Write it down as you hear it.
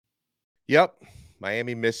Yep,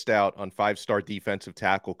 Miami missed out on five-star defensive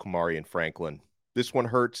tackle Kamarion Franklin. This one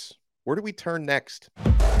hurts. Where do we turn next?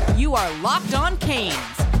 You are Locked On Canes,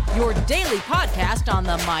 your daily podcast on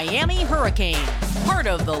the Miami Hurricanes, part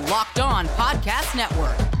of the Locked On Podcast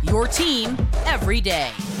Network, your team every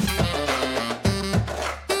day.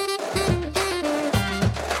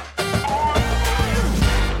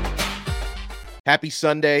 Happy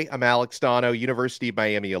Sunday. I'm Alex Dono, University of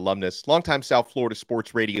Miami alumnus, longtime South Florida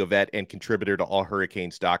sports radio vet, and contributor to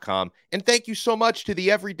allhurricanes.com. And thank you so much to the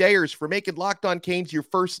everydayers for making Locked On Canes your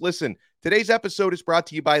first listen. Today's episode is brought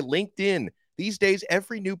to you by LinkedIn. These days,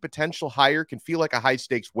 every new potential hire can feel like a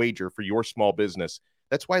high-stakes wager for your small business.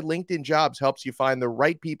 That's why LinkedIn Jobs helps you find the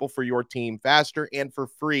right people for your team faster and for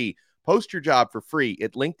free. Post your job for free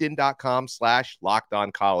at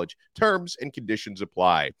linkedin.com/lockedoncollege. Terms and conditions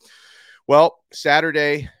apply. Well,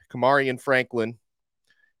 Saturday, Kamarion Franklin,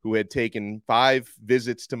 who had taken 5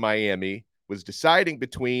 visits to Miami, was deciding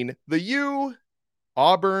between the U,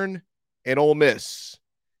 Auburn, and Ole Miss.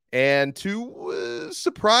 And to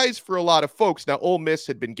surprise for a lot of folks, now Ole Miss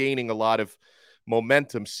had been gaining a lot of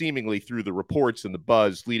momentum seemingly through the reports and the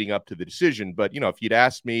buzz leading up to the decision. But, if you'd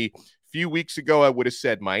asked me a few weeks ago, I would have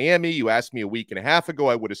said Miami. You asked me a week and a half ago,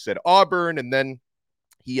 I would have said Auburn. And then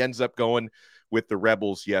he ends up going with the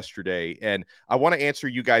Rebels yesterday. And I want to answer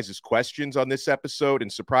you guys' questions on this episode. And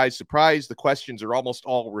surprise, surprise, the questions are almost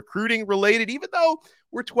all recruiting related, even though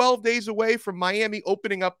we're 12 days away from Miami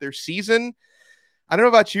opening up their season. I don't know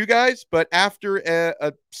about you guys, but after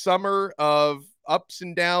a summer of ups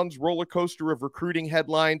and downs, roller coaster of recruiting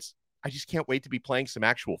headlines, I just can't wait to be playing some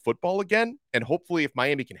actual football again. And hopefully if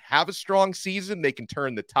Miami can have a strong season, they can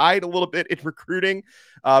turn the tide a little bit in recruiting.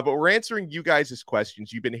 But we're answering you guys'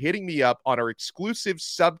 questions. You've been hitting me up on our exclusive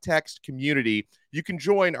subtext community. You can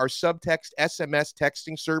join our subtext SMS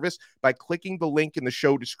texting service by clicking the link in the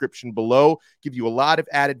show description below. Give you a lot of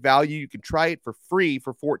added value. You can try it for free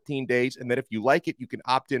for 14 days. And then if you like it, you can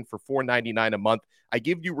opt in for $4.99 a month. I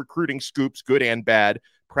give you recruiting scoops, good and bad,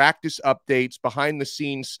 practice updates,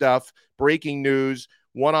 behind-the-scenes stuff, breaking news,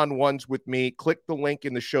 one-on-ones with me. Click the link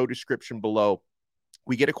in the show description below.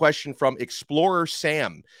 We get a question from Explorer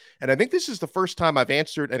Sam, and I think this is the first time I've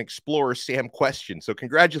answered an Explorer Sam question, so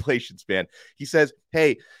congratulations, man. He says,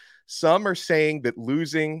 hey, some are saying that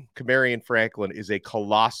losing Kamarion Franklin is a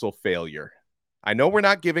colossal failure. I know we're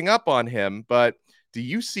not giving up on him, but do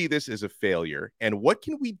you see this as a failure? And what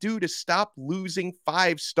can we do to stop losing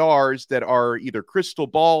 5 stars that are either crystal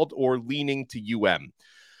balled or leaning to UM?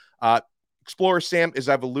 Explorer Sam, as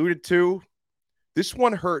I've alluded to, this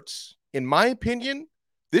one hurts. In my opinion,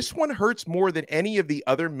 this one hurts more than any of the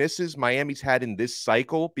other misses Miami's had in this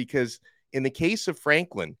cycle, because in the case of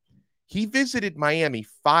Franklin, he visited Miami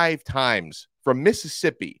 5 times from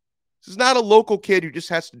Mississippi. This is not a local kid who just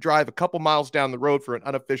has to drive a couple miles down the road for an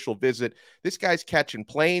unofficial visit. This guy's catching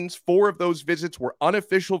planes. 4 of those visits were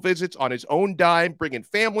unofficial visits on his own dime, bringing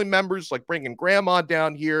family members, like bringing grandma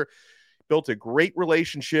down here. Built a great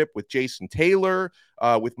relationship with Jason Taylor,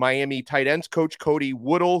 with Miami tight ends coach Cody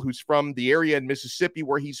Woodall, who's from the area in Mississippi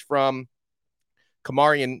where he's from.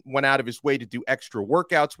 Kamarion went out of his way to do extra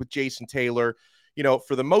workouts with Jason Taylor.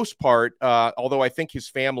 For the most part, although I think his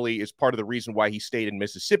family is part of the reason why he stayed in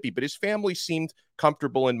Mississippi, but his family seemed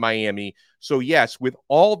comfortable in Miami. So yes, with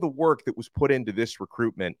all the work that was put into this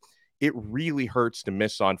recruitment, it really hurts to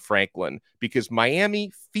miss on Franklin, because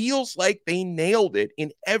Miami feels like they nailed it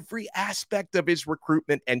in every aspect of his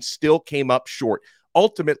recruitment and still came up short.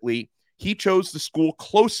 Ultimately, he chose the school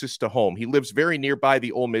closest to home. He lives very nearby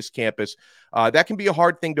the Ole Miss campus. That can be a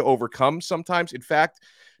hard thing to overcome sometimes. In fact,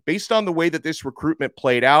 based on the way that this recruitment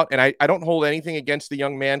played out, and I don't hold anything against the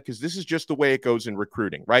young man, because this is just the way it goes in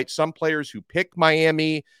recruiting, right? Some players who pick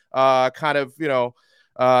Miami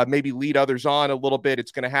maybe lead others on a little bit.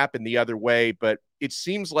 It's going to happen the other way. But it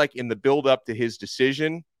seems like in the build-up to his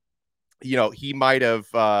decision, he might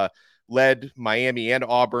have led Miami and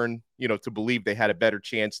Auburn, to believe they had a better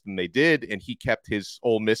chance than they did. And he kept his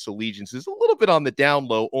Ole Miss allegiances a little bit on the down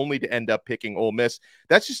low, only to end up picking Ole Miss.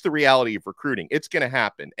 That's just the reality of recruiting. It's going to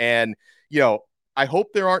happen. And, I hope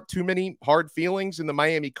there aren't too many hard feelings in the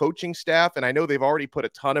Miami coaching staff. And I know they've already put a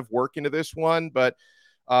ton of work into this one, but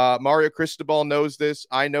Mario Cristobal knows this.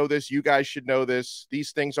 I know this. You guys should know this.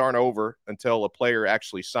 These things aren't over until a player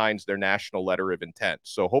actually signs their national letter of intent.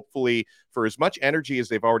 So hopefully, for as much energy as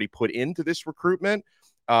they've already put into this recruitment,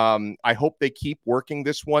 I hope they keep working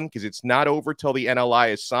this one, because it's not over till the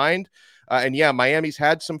NLI is signed. And yeah, Miami's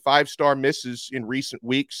had some 5-star misses in recent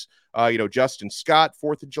weeks. Justin Scott,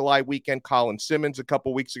 4th of July weekend, Colin Simmons a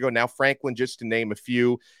couple weeks ago, now Franklin, just to name a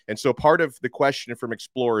few. And so part of the question from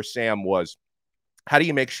Explorer Sam was, How do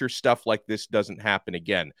you make sure stuff like this doesn't happen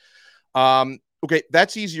again? Okay,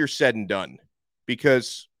 that's easier said than done,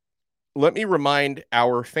 because let me remind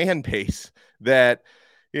our fan base that,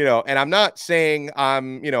 and I'm not saying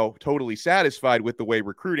I'm, totally satisfied with the way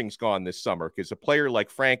recruiting's gone this summer, because a player like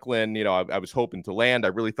Franklin, I was hoping to land. I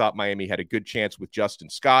really thought Miami had a good chance with Justin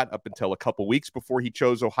Scott up until a couple weeks before he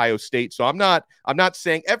chose Ohio State. So I'm not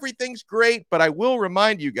saying everything's great, but I will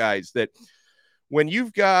remind you guys that when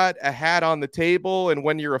you've got a hat on the table and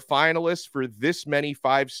when you're a finalist for this many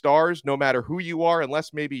 5 stars, no matter who you are,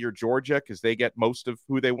 unless maybe you're Georgia, because they get most of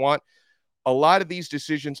who they want, a lot of these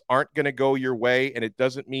decisions aren't going to go your way, and it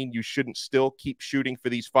doesn't mean you shouldn't still keep shooting for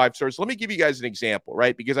these 5 stars. Let me give you guys an example,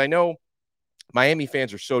 right? Because I know Miami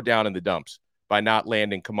fans are so down in the dumps by not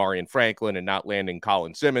landing Kamarion Franklin and not landing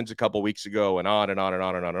Colin Simmons a couple weeks ago, and on and on and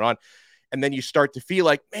on and on and on. And then you start to feel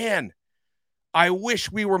like, man, I wish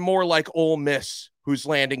we were more like Ole Miss, who's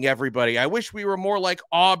landing everybody. I wish we were more like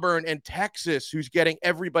Auburn and Texas, who's getting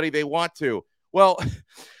everybody they want to. Well,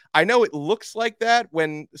 I know it looks like that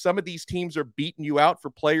when some of these teams are beating you out for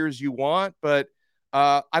players you want, but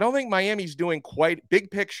I don't think Miami's doing quite,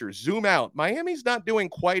 big picture, zoom out. Miami's not doing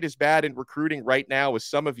quite as bad in recruiting right now as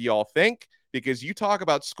some of y'all think, because you talk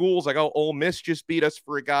about schools like, oh, Ole Miss just beat us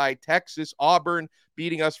for a guy, Texas, Auburn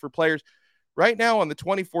beating us for players. Right now on the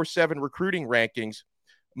 24/7 recruiting rankings,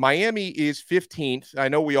 Miami is 15th. I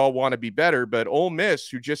know we all want to be better, but Ole Miss,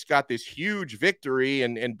 who just got this huge victory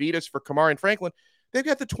and beat us for Kamarion Franklin, they've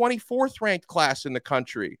got the 24th ranked class in the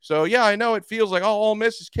country. So, yeah, I know it feels like, oh, Ole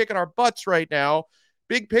Miss is kicking our butts right now.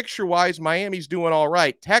 Big picture-wise, Miami's doing all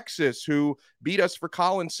right. Texas, who beat us for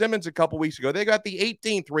Colin Simmons a couple weeks ago, they got the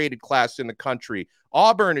 18th rated class in the country.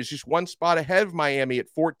 Auburn is just one spot ahead of Miami at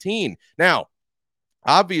 14. Now,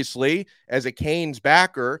 obviously, as a Canes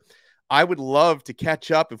backer, I would love to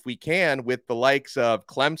catch up if we can with the likes of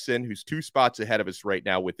Clemson, who's 2 spots ahead of us right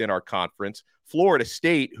now within our conference. Florida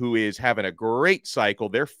State, who is having a great cycle.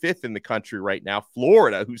 They're 5th in the country right now.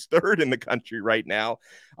 Florida, who's 3rd in the country right now.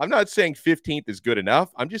 I'm not saying 15th is good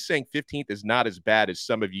enough. I'm just saying 15th is not as bad as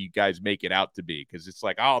some of you guys make it out to be, because it's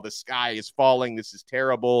like, oh, the sky is falling. This is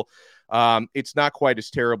terrible. It's not quite as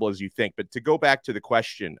terrible as you think. But to go back to the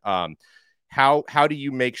question, how do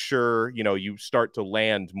you make sure, you start to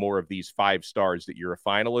land more of these 5 stars that you're a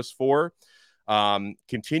finalist for?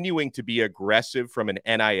 Continuing to be aggressive from an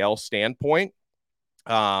NIL standpoint.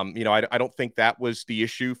 I don't think that was the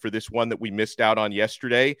issue for this one that we missed out on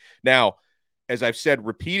yesterday. Now, as I've said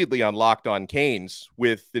repeatedly on Locked On Canes,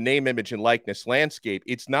 with the name, image, and likeness landscape,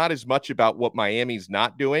 it's not as much about what Miami's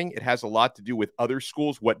not doing. It has a lot to do with other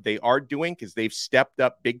schools, what they are doing, because they've stepped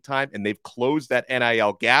up big time and they've closed that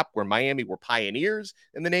NIL gap where Miami were pioneers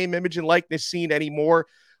in the name, image, and likeness scene anymore.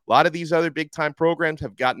 A lot of these other big-time programs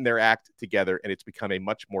have gotten their act together, and it's become a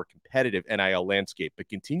much more competitive NIL landscape. But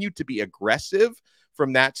continue to be aggressive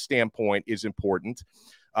from that standpoint is important.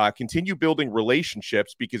 Continue building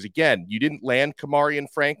relationships, because, again, you didn't land Kamarion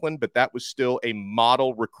Franklin, but that was still a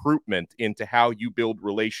model recruitment into how you build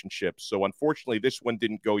relationships. So, unfortunately, this one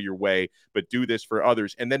didn't go your way, but do this for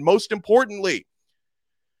others. And then, most importantly,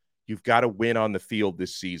 you've got to win on the field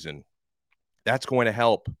this season. That's going to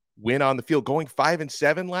help. Win on the field. Going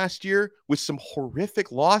 5-7 last year with some horrific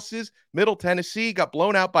losses. Middle Tennessee got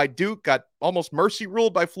blown out by Duke, got almost mercy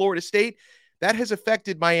ruled by Florida State. That has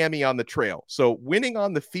affected Miami on the trail. So winning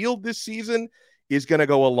on the field this season is going to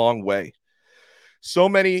go a long way. So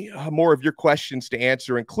many more of your questions to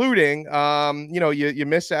answer, including, you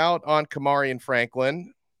miss out on Kamarion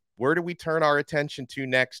Franklin. Where do we turn our attention to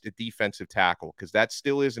next at defensive tackle? Because that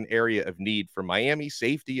still is an area of need for Miami.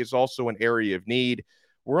 Safety is also an area of need.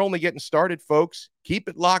 We're only getting started, folks. Keep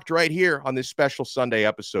it locked right here on this special Sunday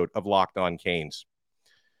episode of Locked On Canes.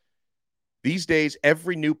 These days,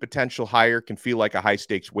 every new potential hire can feel like a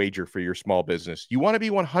high-stakes wager for your small business. You want to be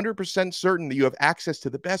 100% certain that you have access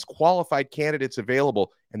to the best qualified candidates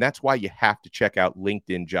available, and that's why you have to check out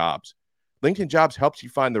LinkedIn Jobs. LinkedIn Jobs helps you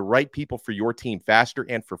find the right people for your team faster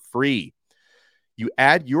and for free. You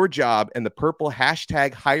add your job and the purple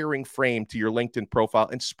hashtag hiring frame to your LinkedIn profile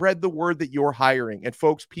and spread the word that you're hiring. And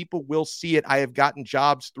folks, people will see it. I have gotten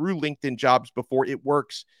jobs through LinkedIn Jobs before. It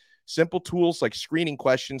works. Simple tools like screening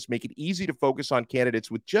questions make it easy to focus on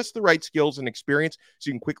candidates with just the right skills and experience so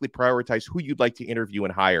you can quickly prioritize who you'd like to interview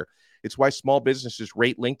and hire. It's why small businesses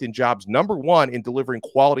rate LinkedIn Jobs #1 in delivering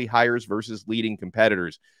quality hires versus leading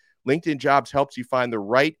competitors. LinkedIn Jobs helps you find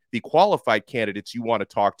the qualified candidates you want to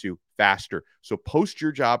talk to faster. So post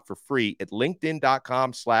your job for free at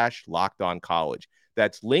linkedin.com/lockedoncollege.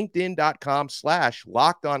 That's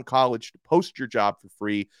linkedin.com/lockedoncollege to post your job for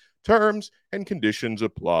free. Terms and conditions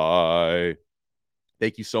apply.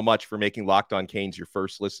 Thank you so much for making Locked On Canes your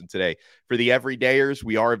first listen today. For the everydayers,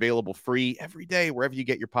 we are available free every day wherever you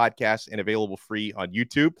get your podcasts and available free on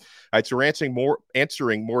YouTube. All right, so we're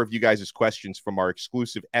answering more of you guys' questions from our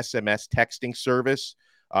exclusive SMS texting service.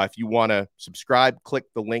 If you want to subscribe, click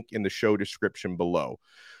the link in the show description below.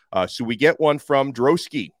 So we get one from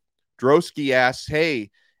Drosky. Drosky asks, hey,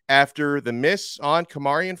 after the miss on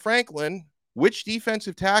Kamarion Franklin, which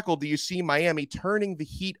defensive tackle do you see Miami turning the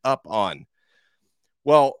heat up on?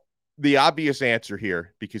 Well, the obvious answer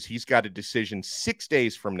here, because he's got a decision 6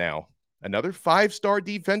 days from now, another 5-star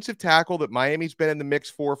defensive tackle that Miami's been in the mix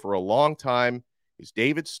for a long time, is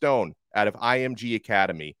David Stone out of IMG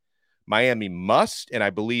Academy. Miami must, and I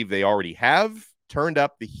believe they already have, turned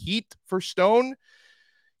up the heat for Stone.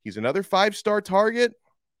 He's another 5-star target.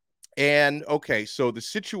 And, okay, so the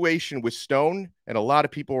situation with Stone, and a lot of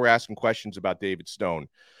people were asking questions about David Stone.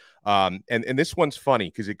 And this one's funny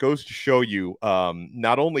because it goes to show you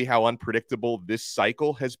not only how unpredictable this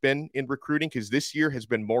cycle has been in recruiting, because this year has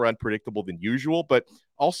been more unpredictable than usual, but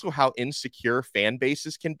also how insecure fan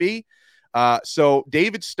bases can be. So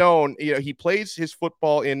David Stone, he plays his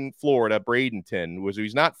football in Florida, Bradenton.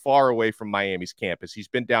 He's not far away from Miami's campus. He's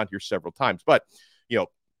been down here several times, but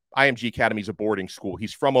IMG Academy is a boarding school.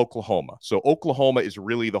 He's from Oklahoma, so Oklahoma is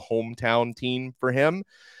really the hometown team for him.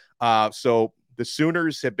 So the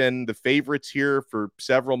Sooners have been the favorites here for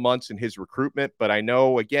several months in his recruitment, but I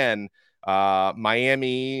know, again,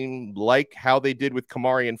 Miami, like how they did with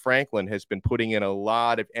Kamarion Franklin, has been putting in a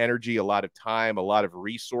lot of energy, a lot of time, a lot of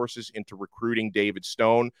resources into recruiting David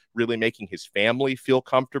Stone, really making his family feel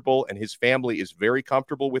comfortable, and his family is very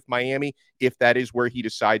comfortable with Miami if that is where he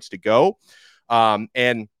decides to go.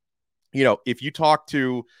 And if you talk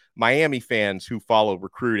to Miami fans who follow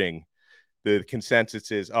recruiting, the consensus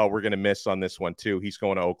is, we're going to miss on this one too. He's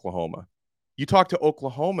going to Oklahoma. You talk to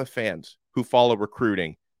Oklahoma fans who follow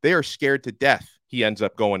recruiting, they are scared to death he ends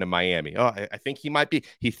up going to Miami. I think he might be.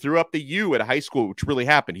 He threw up the U at a high school, which really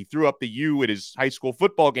happened. He threw up the U at his high school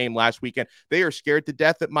football game last weekend. They are scared to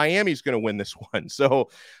death that Miami's going to win this one. So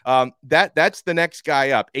that's the next guy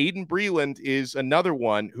up. Aiden Breland is another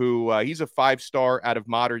one who he's a 5-star out of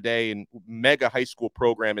Mater Dei and mega high school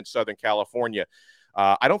program in Southern California.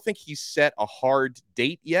 I don't think he's set a hard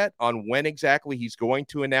date yet on when exactly he's going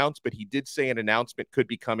to announce, but he did say an announcement could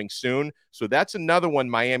be coming soon. So that's another one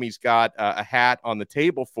Miami's got a hat on the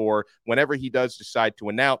table for whenever he does decide to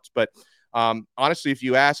announce. But honestly, if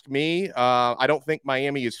you ask me, I don't think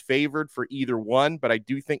Miami is favored for either one, but I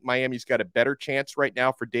do think Miami's got a better chance right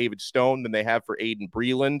now for David Stone than they have for Aiden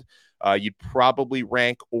Breland. You'd probably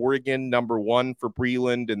rank Oregon number 1 for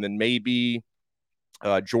Breland, and then maybe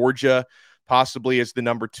Georgia possibly as the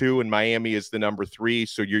number 2, and Miami is the number 3.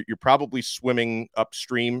 So you're probably swimming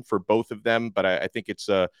upstream for both of them, but I think it's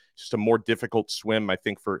just a more difficult swim, I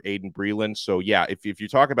think, for Aiden Breland. So yeah, if you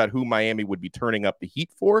talk about who Miami would be turning up the heat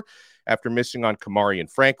for after missing on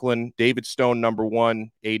Kamarion Franklin, David Stone number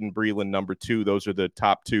 1, Aiden Breland number 2. Those are the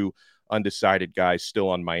top 2 undecided guys still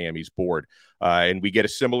on Miami's board. And we get a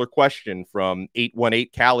similar question from 818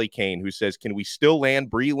 Cali Kane, who says, can we still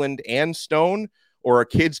land Breland and Stone, or are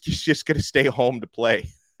kids just going to stay home to play?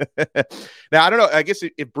 Now, I don't know. I guess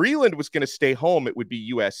if Breland was going to stay home, it would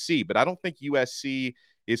be USC, but I don't think USC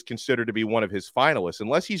is considered to be one of his finalists,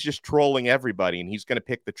 unless he's just trolling everybody and he's going to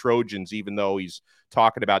pick the Trojans, even though he's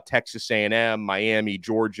talking about Texas A&M, Miami,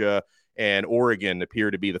 Georgia, and Oregon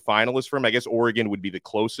appear to be the finalists for him. I guess Oregon would be the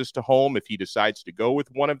closest to home if he decides to go with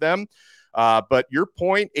one of them. But your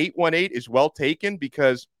point, 818, is well taken,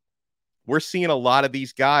 because we're seeing a lot of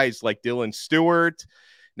these guys like Dylan Stewart,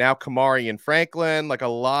 now Kamarion Franklin, like a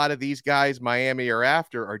lot of these guys Miami are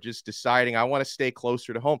after are just deciding, I want to stay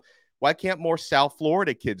closer to home. Why can't more South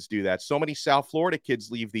Florida kids do that? So many South Florida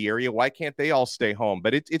kids leave the area. Why can't they all stay home?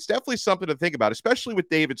 But it's definitely something to think about, especially with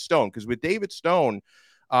David Stone, because with David Stone,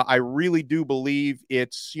 I really do believe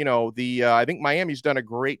it's, I think Miami's done a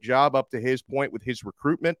great job up to his point with his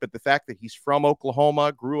recruitment, but the fact that he's from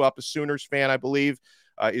Oklahoma, grew up a Sooners fan, I believe,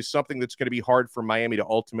 is something that's going to be hard for Miami to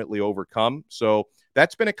ultimately overcome. So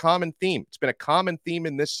that's been a common theme. It's been a common theme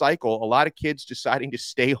in this cycle. A lot of kids deciding to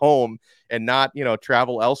stay home and not,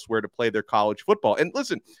 travel elsewhere to play their college football. And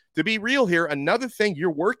listen, to be real here, another thing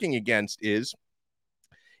you're working against is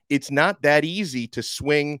it's not that easy to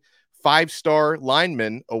swing 5-star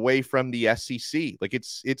linemen away from the SEC. Like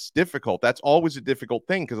it's difficult. That's always a difficult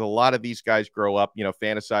thing, because a lot of these guys grow up,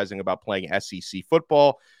 fantasizing about playing SEC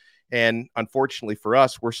football. And unfortunately for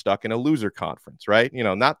us, we're stuck in a loser conference, right?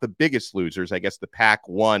 Not the biggest losers. I guess the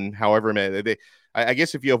Pac-1, however many. I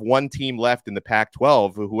guess if you have one team left in the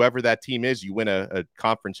Pac-12, whoever that team is, you win a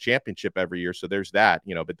conference championship every year. So there's that,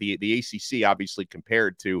 but the ACC, obviously,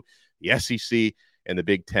 compared to the SEC and the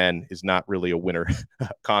Big Ten, is not really a winner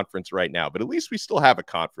conference right now. But at least we still have a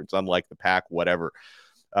conference, unlike the Pac, whatever.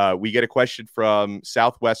 We get a question from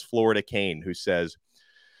Southwest Florida Kane, who says,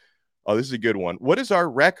 oh, this is a good one. What does our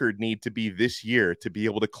record need to be this year to be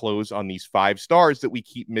able to close on these 5 stars that we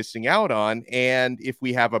keep missing out on? And if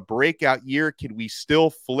we have a breakout year, can we still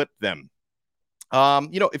flip them?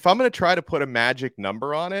 If I'm going to try to put a magic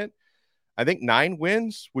number on it, I think 9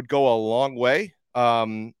 wins would go a long way.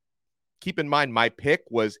 Keep in mind, my pick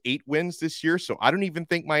was 8 wins this year, so I don't even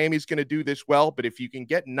think Miami's going to do this well. But if you can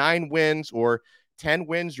get 9 wins or 10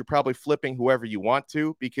 wins, you're probably flipping whoever you want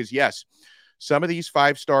to, because yes, some of these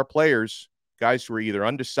 5-star players, guys who are either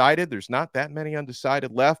undecided, there's not that many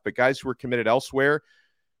undecided left, but guys who are committed elsewhere,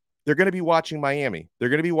 they're going to be watching Miami. They're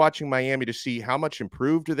going to be watching Miami to see how much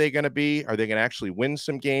improved are they going to be? Are they going to actually win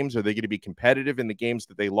some games? Are they going to be competitive in the games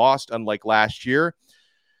that they lost, unlike last year?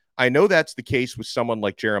 I know that's the case with someone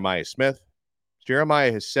like Jeremiah Smith.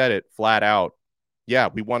 Jeremiah has said it flat out. Yeah,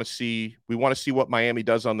 we want to see what Miami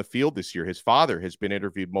does on the field this year. His father has been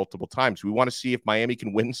interviewed multiple times. We want to see if Miami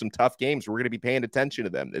can win some tough games. We're going to be paying attention to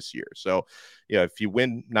them this year. So, yeah, if you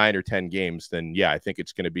win 9 or 10 games, then yeah, I think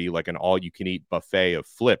it's going to be like an all-you-can-eat buffet of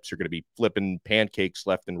flips. You're going to be flipping pancakes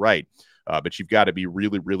left and right. But you've got to be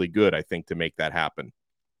really, really good, I think, to make that happen.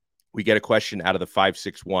 We get a question out of the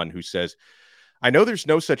 561 who says, I know there's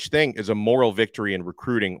no such thing as a moral victory in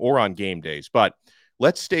recruiting or on game days, but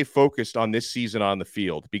let's stay focused on this season on the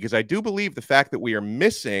field, because I do believe the fact that we are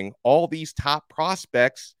missing all these top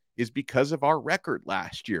prospects is because of our record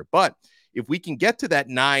last year. But if we can get to that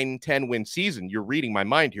 9-10 win season, you're reading my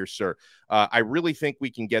mind here, sir. I really think we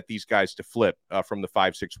can get these guys to flip from the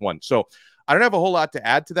 561. So I don't have a whole lot to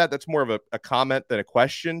add to that. That's more of a comment than a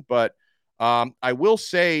question, but I will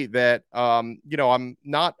say that, I'm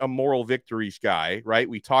not a moral victories guy, right?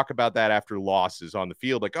 We talk about that after losses on the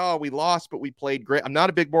field, like, oh, we lost, but we played great. I'm not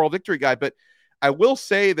a big moral victory guy, but I will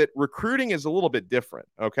say that recruiting is a little bit different,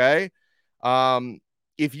 okay?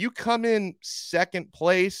 If you come in second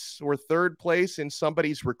place or third place in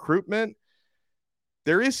somebody's recruitment,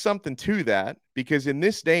 there is something to that, because in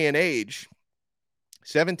this day and age,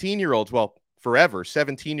 17-year-olds, forever,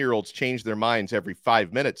 17-year-olds change their minds every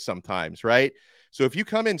 5 minutes sometimes, right? So if you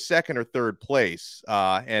come in second or third place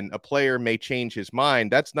and a player may change his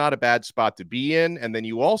mind, that's not a bad spot to be in. And then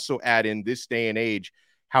you also add in this day and age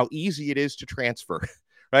how easy it is to transfer,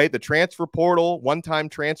 right? The transfer portal, one-time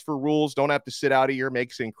transfer rules, don't have to sit out a year,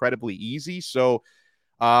 makes it incredibly easy. So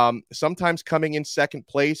sometimes coming in second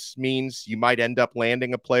place means you might end up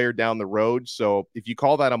landing a player down the road. So if you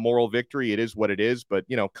call that a moral victory, it is what it is. But,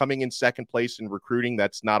 coming in second place in recruiting,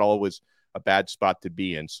 that's not always a bad spot to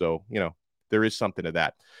be in. So, there is something to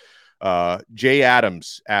that. Jay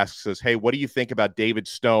Adams asks us, hey, what do you think about David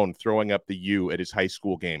Stone throwing up the U at his high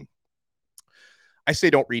school game? I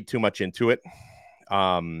say don't read too much into it.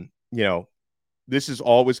 This is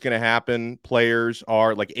always going to happen. Players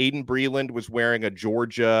are like Aiden Breland was wearing a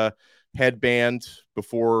Georgia headband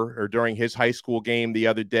before or during his high school game the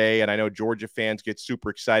other day. And I know Georgia fans get super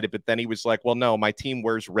excited, but then he was like, well, no, my team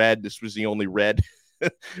wears red. This was the only red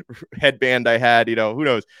headband I had, who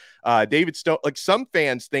knows? David Stone, like some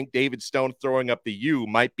fans think David Stone throwing up the U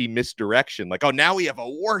might be misdirection. Like, oh, now we have a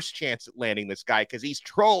worse chance at landing this guy because he's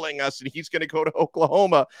trolling us and he's going to go to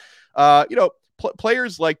Oklahoma.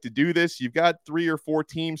 Players like to do this. You've got 3 or 4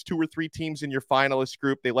 teams, 2 or 3 teams in your finalist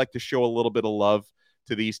group. They like to show a little bit of love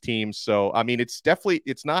to these teams. So, I mean, I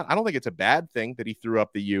don't think it's a bad thing that he threw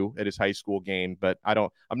up the U at his high school game, but I'm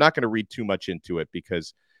not going to read too much into it,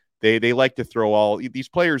 because they like to throw these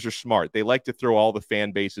players are smart. They like to throw all the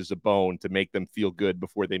fan bases a bone to make them feel good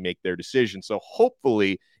before they make their decision. So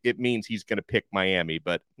hopefully it means he's going to pick Miami,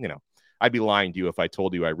 but I'd be lying to you if I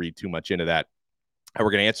told you I read too much into that.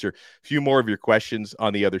 We're going to answer a few more of your questions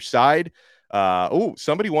on the other side.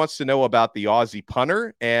 Somebody wants to know about the Aussie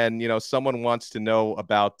punter, and, someone wants to know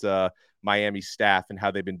about Miami staff and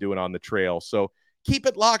how they've been doing on the trail. So keep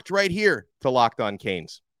it locked right here to Locked On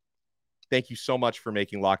Canes. Thank you so much for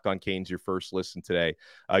making Locked On Canes your first listen today.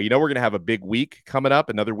 We're going to have a big week coming up,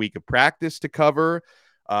 another week of practice to cover.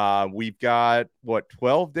 We've got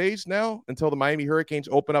 12 days now until the Miami Hurricanes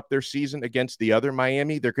open up their season against the other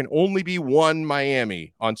Miami. There can only be one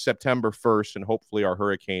Miami on September 1st, and hopefully our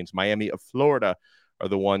Hurricanes, Miami of Florida, are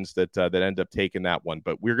the ones that end up taking that one.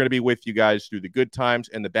 But we're going to be with you guys through the good times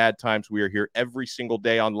and the bad times. We are here every single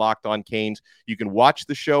day on Locked On Canes. You can watch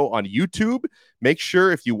the show on YouTube. Make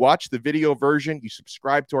sure if you watch the video version, you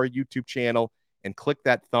subscribe to our YouTube channel and click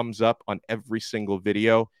that thumbs up on every single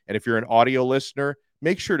video. And if you're an audio listener,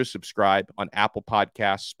 make sure to subscribe on Apple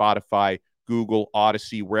Podcasts, Spotify, Google,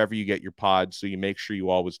 Odyssey, wherever you get your pods, so you make sure you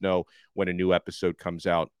always know when a new episode comes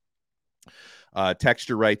out.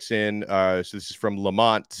 Texter writes in, so this is from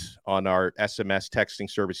Lamont on our SMS texting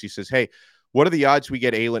service. He says, hey, what are the odds we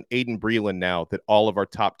get Aiden Breland now that all of our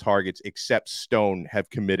top targets except Stone have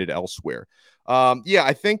committed elsewhere?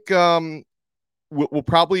 I think we'll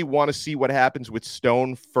probably want to see what happens with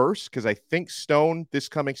Stone first, because I think Stone this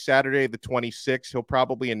coming Saturday, the 26th, he'll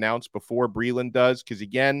probably announce before Breland does. Because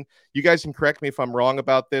again, you guys can correct me if I'm wrong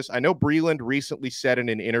about this. I know Breland recently said in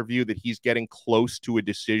an interview that he's getting close to a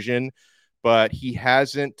decision, but he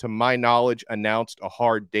hasn't, to my knowledge, announced a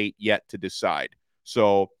hard date yet to decide.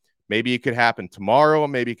 So maybe it could happen tomorrow,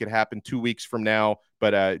 maybe it could happen 2 weeks from now.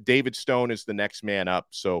 But David Stone is the next man up.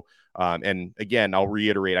 So, and again, I'll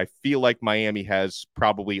reiterate, I feel like Miami has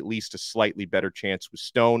probably at least a slightly better chance with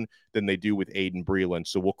Stone than they do with Aiden Breland.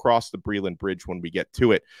 So we'll cross the Breland bridge when we get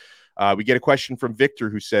to it. We get a question from Victor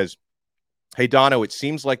who says, hey, Dono, it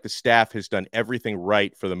seems like the staff has done everything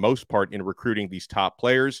right for the most part in recruiting these top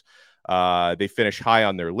players. They finish high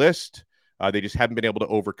on their list. They just haven't been able to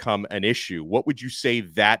overcome an issue. What would you say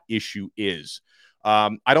that issue is?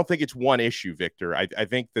 I don't think it's one issue, Victor. I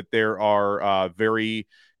think that there are very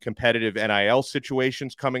competitive NIL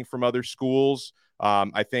situations coming from other schools.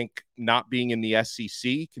 I think not being in the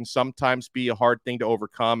SEC can sometimes be a hard thing to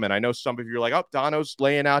overcome. And I know some of you are like, oh, Dono's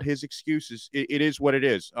laying out his excuses. It is what it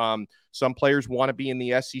is. Some players want to be in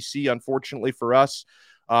the SEC, unfortunately for us.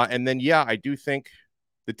 And then, I do think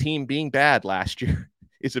the team being bad last year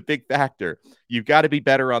is a big factor. You've got to be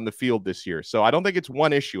better on the field this year. So I don't think it's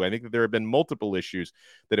one issue. I think that there have been multiple issues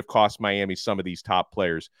that have cost Miami some of these top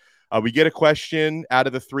players. We get a question out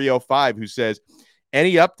of the 305 who says,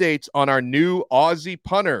 any updates on our new Aussie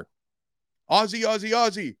punter? Aussie.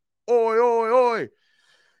 Oi, oi, oi.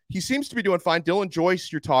 He seems to be doing fine. Dylan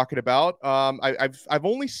Joyce, you're talking about. I've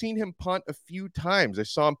only seen him punt a few times. I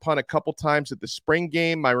saw him punt a couple times at the spring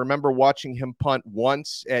game. I remember watching him punt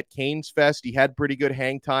once at Canes Fest. He had pretty good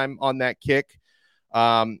hang time on that kick.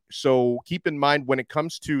 So keep in mind when it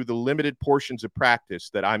comes to the limited portions of practice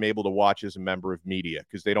that I'm able to watch as a member of media,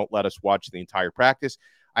 because they don't let us watch the entire practice,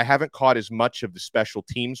 I haven't caught as much of the special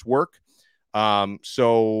teams work.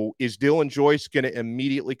 So is Dylan Joyce going to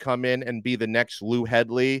immediately come in and be the next Lou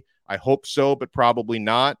Headley? I hope so, but probably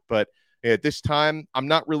not. But at this time, I'm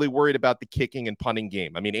not really worried about the kicking and punting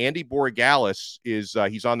game. I mean, Andy Borregales is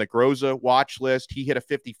he's on the Groza watch list. He hit a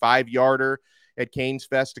 55-yarder at Canes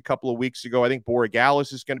Fest a couple of weeks ago. I think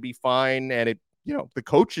Borregales is going to be fine. And the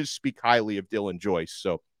coaches speak highly of Dylan Joyce.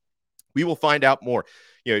 So we will find out more.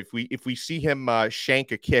 If we see him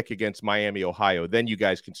shank a kick against Miami, Ohio, then you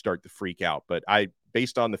guys can start to freak out. But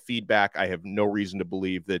based on the feedback, I have no reason to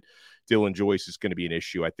believe that Dylan Joyce is going to be an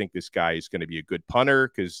issue. I think this guy is going to be a good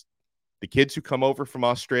punter, because the kids who come over from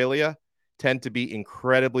Australia tend to be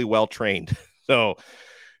incredibly well trained. So,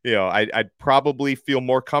 I'd probably feel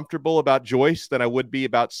more comfortable about Joyce than I would be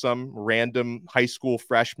about some random high school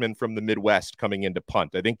freshman from the Midwest coming into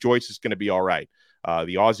punt. I think Joyce is going to be all right.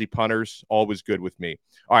 The Aussie punters, always good with me.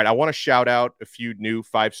 All right, I want to shout out a few new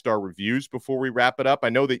 5-star reviews before we wrap it up. I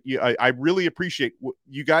know that I really appreciate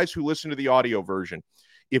you guys who listen to the audio version.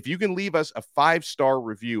 If you can leave us a 5-star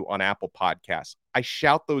review on Apple Podcasts, I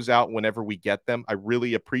shout those out whenever we get them. I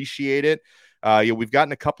really appreciate it. We've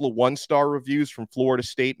gotten a couple of 1-star reviews from Florida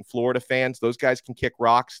State and Florida fans. Those guys can kick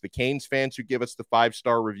rocks. The Canes fans who give us the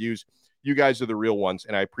 5-star reviews, you guys are the real ones,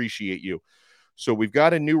 and I appreciate you. So we've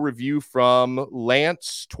got a new review from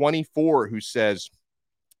Lance24 who says,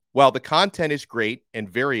 while the content is great and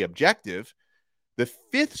very objective, the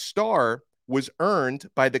 5th star was earned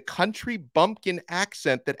by the country bumpkin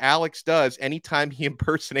accent that Alex does anytime he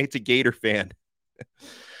impersonates a Gator fan.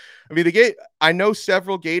 I mean, I know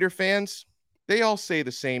several Gator fans. They all say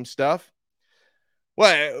the same stuff.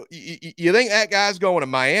 Well, you think that guy's going to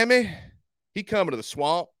Miami? He coming to the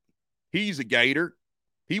swamp. He's a Gator.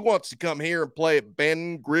 He wants to come here and play at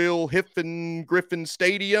Ben Grill Griffin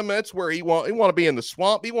Stadium. That's where he want to be in the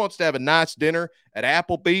swamp. He wants to have a nice dinner at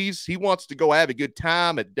Applebee's. He wants to go have a good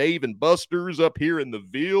time at Dave and Buster's up here in the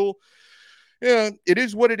Ville. Yeah, it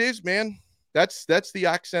is what it is, man. That's the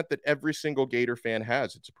accent that every single Gator fan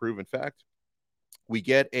has. It's a proven fact. We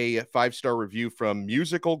get a 5-star review from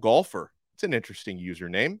Musical Golfer. It's an interesting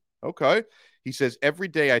username. Okay. He says, every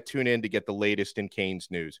day I tune in to get the latest in Canes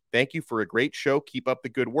news. Thank you for a great show. Keep up the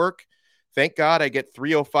good work. Thank God I get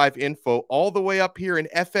 305 info all the way up here in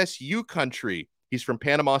FSU country. He's from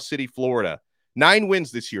Panama City, Florida. 9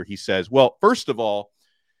 wins this year, he says. Well, first of all,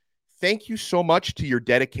 thank you so much to your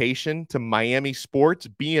dedication to Miami sports,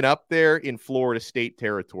 being up there in Florida State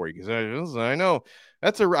territory. Because I know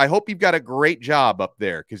I hope you've got a great job up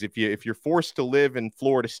there. Because if you're forced to live in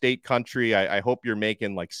Florida State country, I hope you're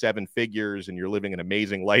making like 7 figures and you're living an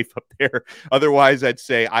amazing life up there. Otherwise, I'd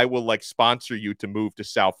say I will like sponsor you to move to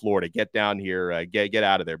South Florida. Get down here, get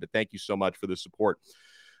out of there. But thank you so much for the support.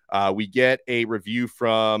 We get a review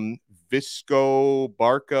from Visco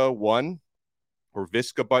Barca 1. Or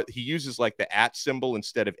Visca, but he uses like the @ symbol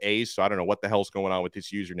instead of A's. So I don't know what the hell's going on with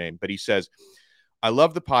this username, but he says, I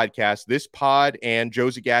love the podcast. This pod and Joe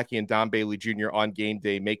Zagacki and Don Bailey Jr. on game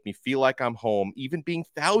day make me feel like I'm home, even being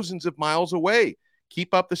thousands of miles away.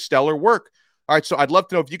 Keep up the stellar work. All right. So I'd love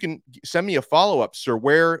to know if you can send me a follow-up, sir,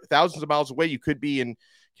 where thousands of miles away you could be in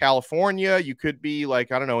California. You could be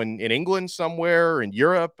like, I don't know, in England somewhere or in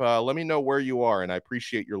Europe. Let me know where you are. And I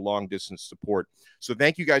appreciate your long distance support. So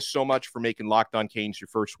thank you guys so much for making Locked On Canes your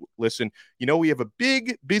first listen. You know, we have a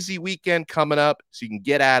big, busy weekend coming up, so you can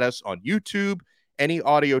get at us on YouTube, any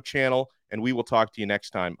audio channel, and we will talk to you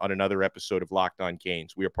next time on another episode of Locked On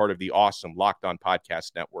Canes. We are part of the awesome Locked On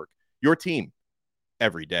Podcast Network, your team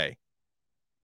every day.